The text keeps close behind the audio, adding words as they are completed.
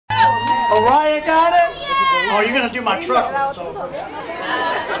Orion got it? Oh, you're going to do my truck.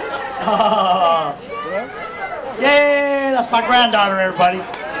 Yay, that's my granddaughter, everybody.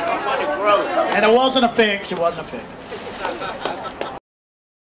 And it wasn't a fix, it wasn't a fix.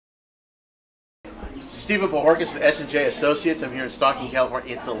 Stephen Bohorkis with S&J Associates. I'm here in Stockton,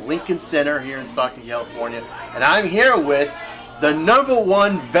 California, at the Lincoln Center here in Stockton, California. And I'm here with the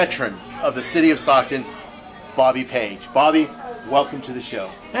 #1 veteran of the city of Stockton, Bobby Page. Bobby, welcome to the show.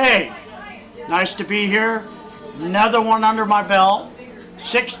 Hey, nice to be here. Another one under my belt.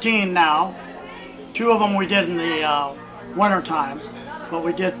 16 now. 2 of them we did in the winter time, but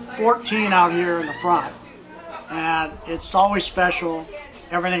we did 14 out here in the front. And it's always special.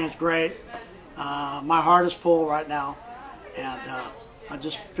 Everything is great. My heart is full right now, and I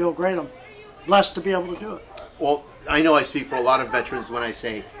just feel great. I'm blessed to be able to do it. Well, I know I speak for a lot of veterans when I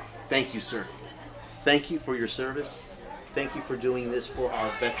say, thank you, sir. Thank you for your service. Thank you for doing this for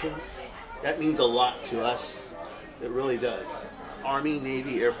our veterans. That means a lot to us. It really does. Army,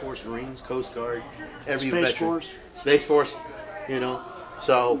 Navy, Air Force, Marines, Coast Guard, every veteran. Space Force. Space Force, you know.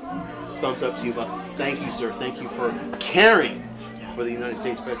 So, thumbs up to you, Bob. Thank you, sir. Thank you for caring for the United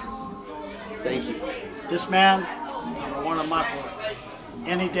States veteran. Thank you. This man, number one of my board.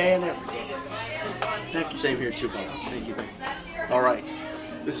 Any day and every day. Thank you. Same here too, Bob. Thank you. All right.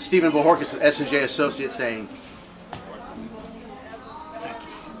 This is Stephen Bohorkis with S&J Associates saying, Thank you.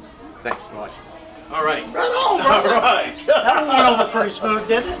 thanks for watching. All right. Right on, bro. All right. That one went over pretty smooth,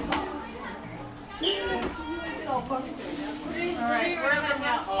 didn't it? All right, we're heading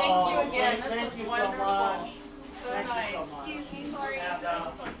out. Thank you again. Thank you so wonderful. much. So Thank nice. you so much. Excuse me, sorry. And,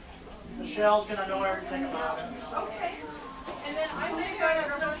 Michelle's going to know everything about it. Okay. And then I'm going to go to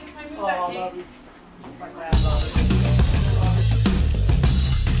Oh, I love you. My grandma.